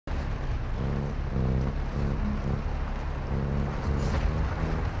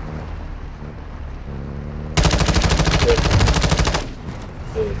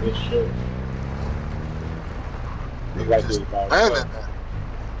shit. Look like he was by himself.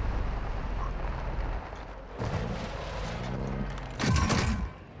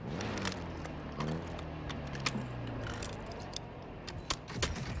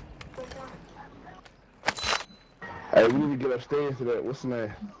 Hey, we need to get upstairs to that, what's the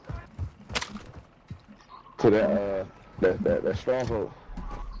name? To that stronghold.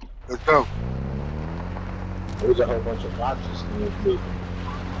 Let's go. There's a whole bunch of boxes in here too.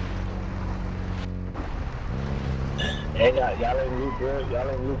 And y'all ain't loot good. Y'all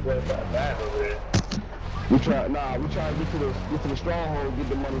ain't loot good bad over there. We try to get to the stronghold, get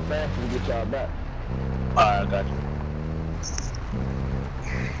the money fast and get y'all back. Alright, I got you.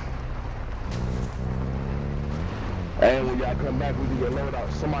 And when y'all come back, we can get loaded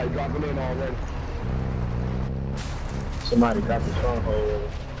out. Somebody dropping in already. Somebody got the stronghold.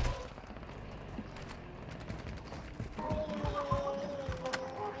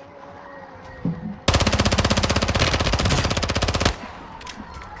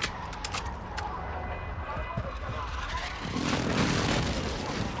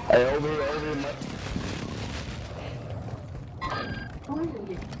 Hey, over here, man.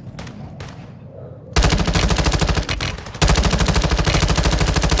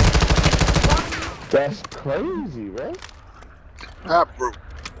 That's crazy, right? Ah, bro.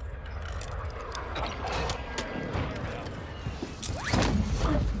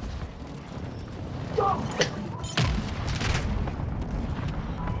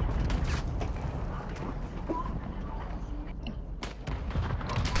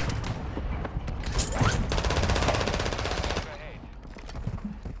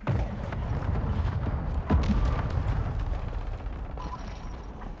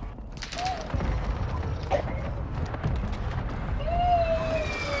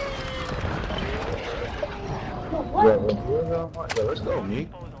 Yeah, let's go, me.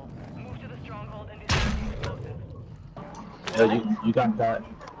 Yeah, you got that.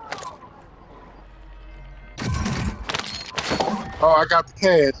 Oh, I got the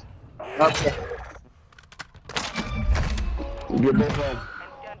cash. Okay. Get both of them.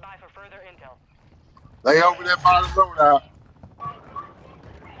 Stand by for further intel. They over there by the loadout.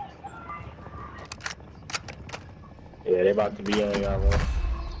 Yeah, they about to be on y'all, man.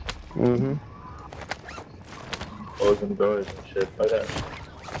 Mm-hmm. Closing doors and shit like that.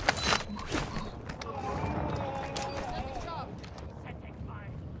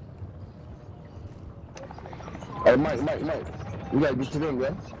 Hey, Mike. We gotta get to them,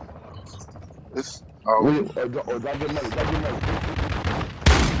 bro. This. Or Oh. drop your money,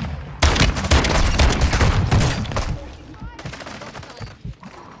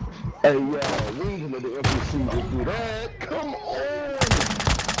 Hey, we ain't gonna let the FBC just do that. Come on!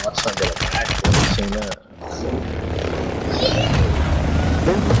 My son got a accident. You seen that?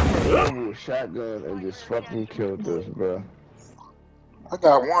 They just came over with a shotgun and just fucking killed us, bro. I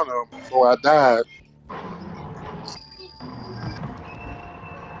got one of them before I died.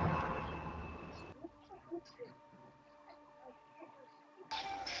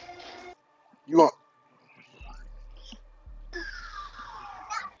 You want?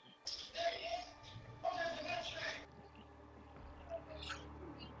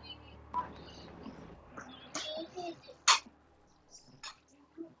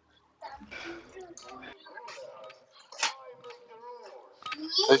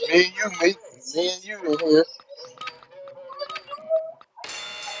 It's me and you, mate. Me and you in here.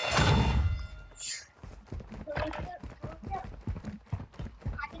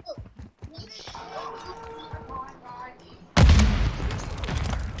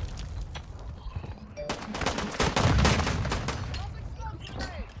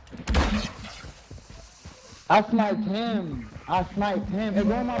 I sniped him. Hey,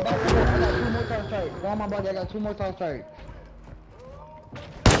 go on my body. I got 2 more top strikes. Go on my body. I got 2 more top strikes.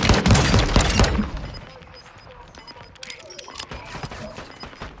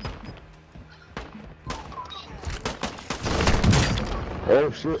 Oh,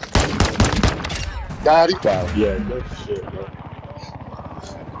 shit. Got him. Yeah, good shit, bro.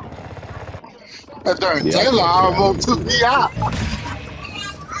 That darn jailer almost took me out.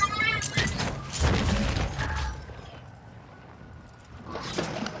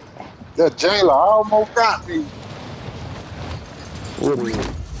 That jailer almost got me. What is it?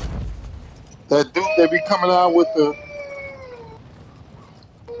 That dude that be coming out with the.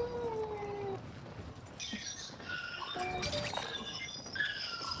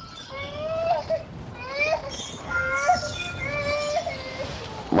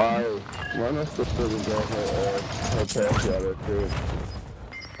 My sister still got her pass out of there, too.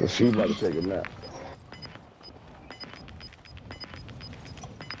 But she about to take a nap.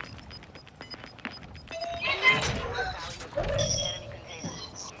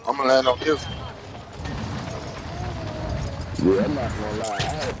 I'ma land on this. Yeah, I'm not gonna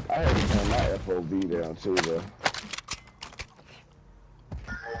lie. I had to turn my FOB down too, though.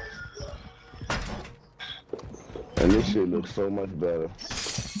 And this shit looks so much better.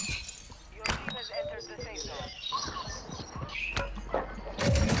 Your team has entered the safe zone.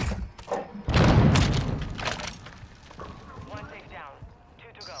 One safe down. 2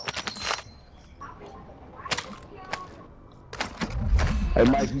 to go. Hey,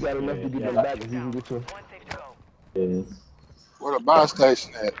 Mike, you got enough to get them back if you can get to. 1 safe to go. Yeah. Where the buy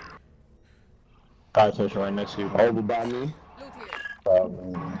station at? Fire station right next to you. Over by me.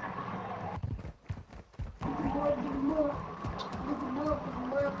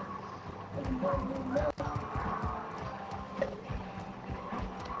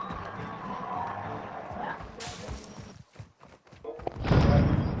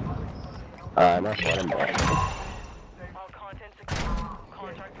 Alright, that's what I'm about. All content secure.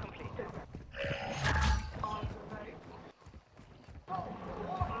 Contract complete.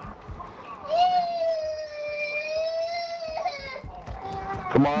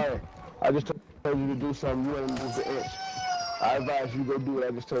 Come on. I just told you to do something. You ain't moved the inch. I advise you go do what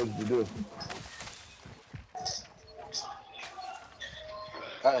I just told you to do.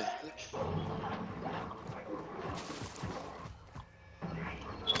 Hey.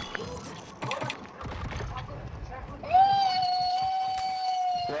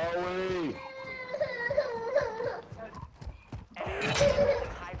 Chloe!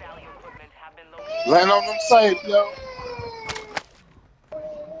 High value equipment have been located. Land on them safe, yo.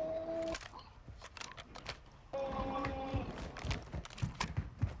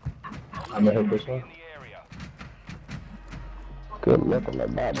 I'm gonna hit this one. In the area. Good luck on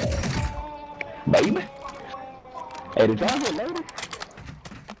that bad baby. Hey, did y'all get loaded?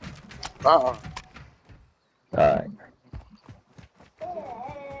 Alright.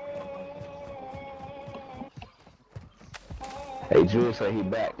 Hey, Jules said he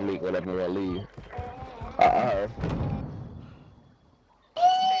back. Meek went up and gonna leave.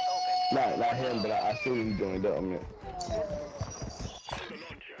 Not him, but I see him joined up. Man.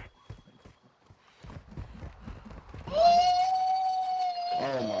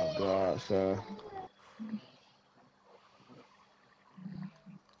 Oh my God, son.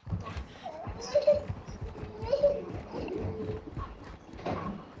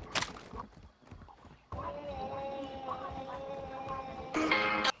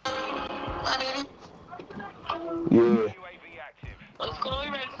 Yeah.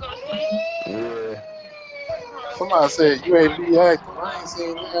 Yeah. Somebody said UAV active. I ain't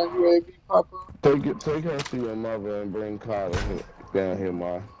seen that UAV pop up. Take her to your mother and bring Carter down here,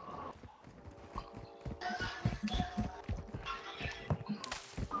 Ma.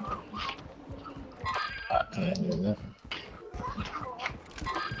 I can't hear that.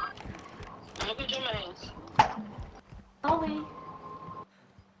 Look at your mans.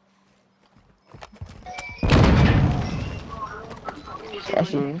 I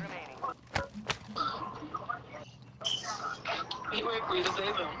see him. You ready for you to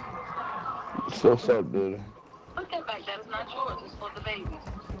save him? So what's up, dude? Put that back. That is not yours. It's for the babies.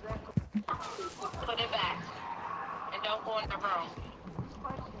 Put it back. And don't go in the room.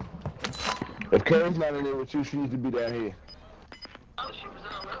 If Karen's not in there with you, she needs to be down here. Oh, she was in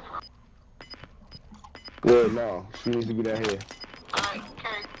the room. Well, no, she needs to be down here. Alright,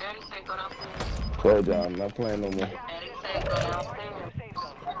 Karen, Daddy said go downstairs. Close down. I'm not playing no more. Daddy said go downstairs.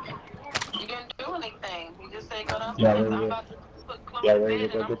 You didn't do anything. He just said go downstairs. Yeah, I'm ready about to put clothes Yeah, in ready to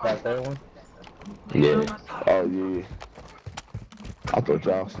and go I'm get that third one? Yeah. Oh, yeah. I thought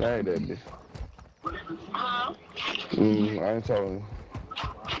y'all snagged that bitch. Huh? I ain't telling you.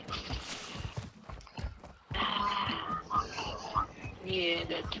 Yeah,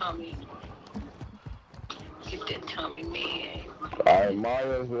 that tummy. Get that tummy, man. Alright,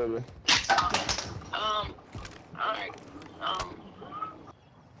 Mario's ready. Alright.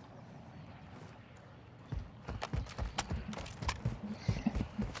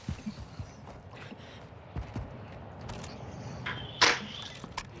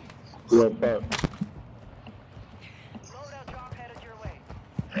 Look up. Loadout drop headed your way.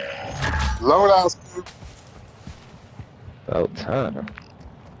 Loadout. About time.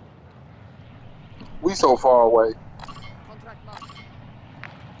 We so far away.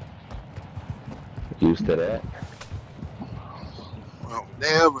 Used to that. Well,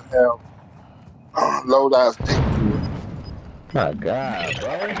 never have loadouts take to it. My God,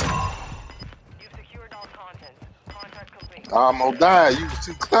 bro. You've secured all content. Contract complete. I almost died. You was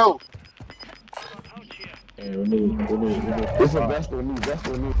too close. Yeah, we need. It's a vest with me, vest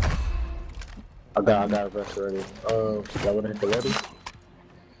with me. I got a vest ready. Y'all wanna hit the ready?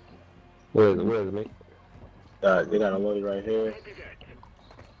 Where is it, mate? They got a load right here.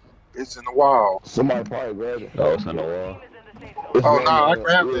 It's in the wall. Somebody probably grabbed it. Oh, it's on the wall. It's Oh, right no, I there.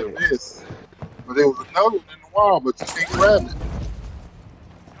 grabbed Yeah. that miss. But there was another one in the wall, but you can't grab it.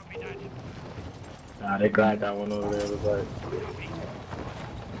 Nah, they grabbed that one over there. It was like,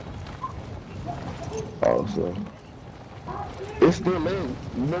 Oh, so. It's still in.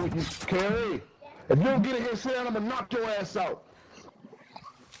 You know what you carry. If you don't get it here, sit down, I'm gonna knock your ass out.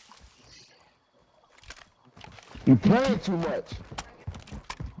 You playing too much.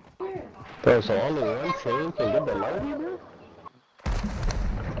 Bro, so only one team can get the loadie, bro?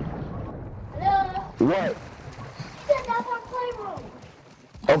 What?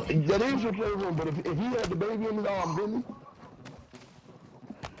 Oh, that is your playroom, but if he had the baby in his arm, didn't he?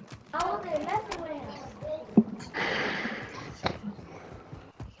 I wasn't messing with him.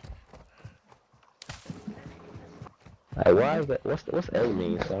 Like, why is that? What's A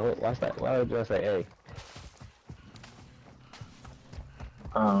mean? So what's that? Why would you say A?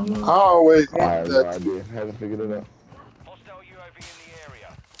 I don't know. I always I have wanted no that. idea. Haven't figured it out. Hostile UAV in the area.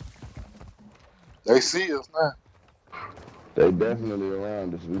 They see us now. They definitely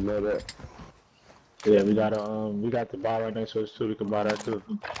around us. We know that. Yeah, we got the bar right next to us too. We can buy that too.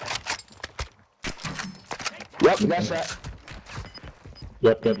 Yep, that's that.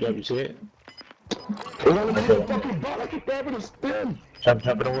 Yep. You see it? It only hit the fucking ball. I keep having to spin. Jump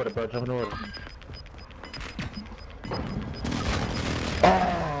in the water, bro. Jump in the water.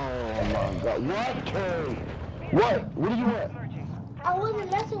 Oh my god. What, Curry? What? What do you want? I wasn't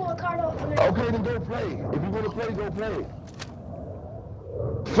messing with Cardo. Okay, then go play. If you're gonna play, go play.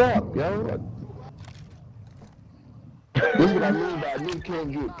 Fuck, yo. This is what I mean by nigga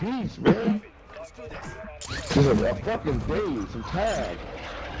can't get peace, man. This is a fucking day, some time.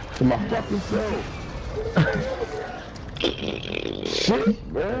 To my fucking self.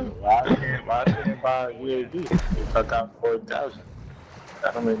 Shit, man. Why can't buy UAV? They took out 4,000.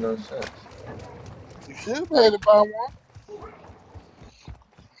 That don't make no sense. You should have had to buy one.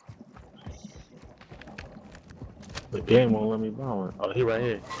 The game won't let me buy one. Oh, he right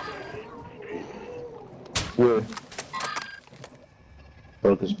here. Where?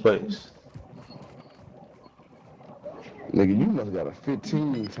 Broke his place. Nigga, you must got a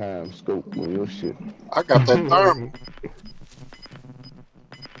 15 times scope on your shit. I got that thermal.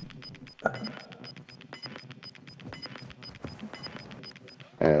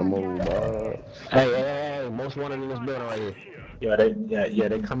 Ammo box. Hey, most wanted in this building right here. Yeah,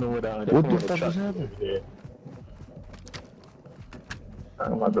 they coming with What the fuck is happening? Yeah.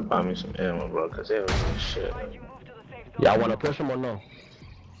 I'm about to buy me some ammo, bro, cause they was some shit. Y'all wanna push him or no?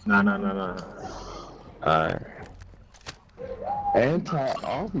 Nah. Alright.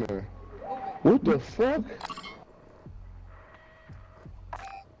 Anti-armor? What the fuck?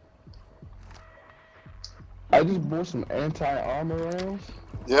 I just bought some anti-armor rounds.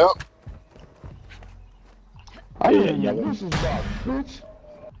 Yep. I Yeah, didn't yeah, know this is about, bitch.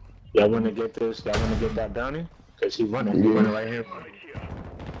 Y'all wanna get this? Y'all wanna get that Downey? Cause he running. He Yeah. running right here.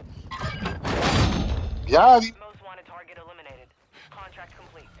 Yachty. Most wanted target eliminated. Contract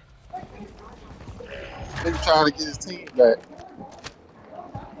complete. Nigga trying to get his team back.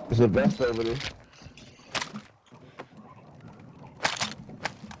 There's a vest over there.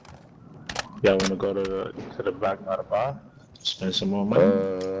 Y'all wanna go to the back by the bar? Spend some more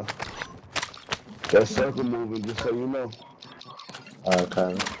money. That circle moving, just so you know.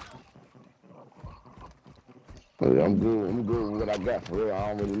 Okay. I'm good with what I got for real. I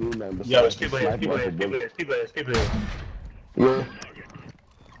don't really need nothing Yo, besides it's people here. Yeah.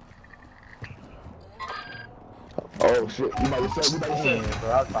 Oh shit, you might say,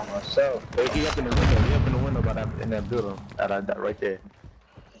 Bro, I was by myself. He up in the window by that, in that building. That right there.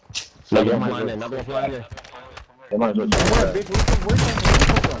 So Another one flying there. They might as well check that.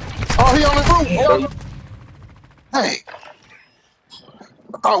 Oh, he on the roof. Oh. Hey.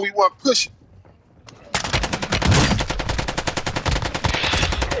 I thought we weren't pushing.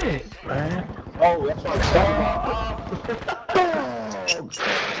 Man. Oh, that's what I'm talking about.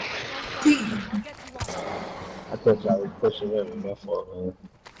 I thought y'all was pushing in. My fault, man.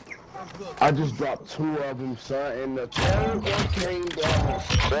 I just dropped 2 of them, son, and the third one came down.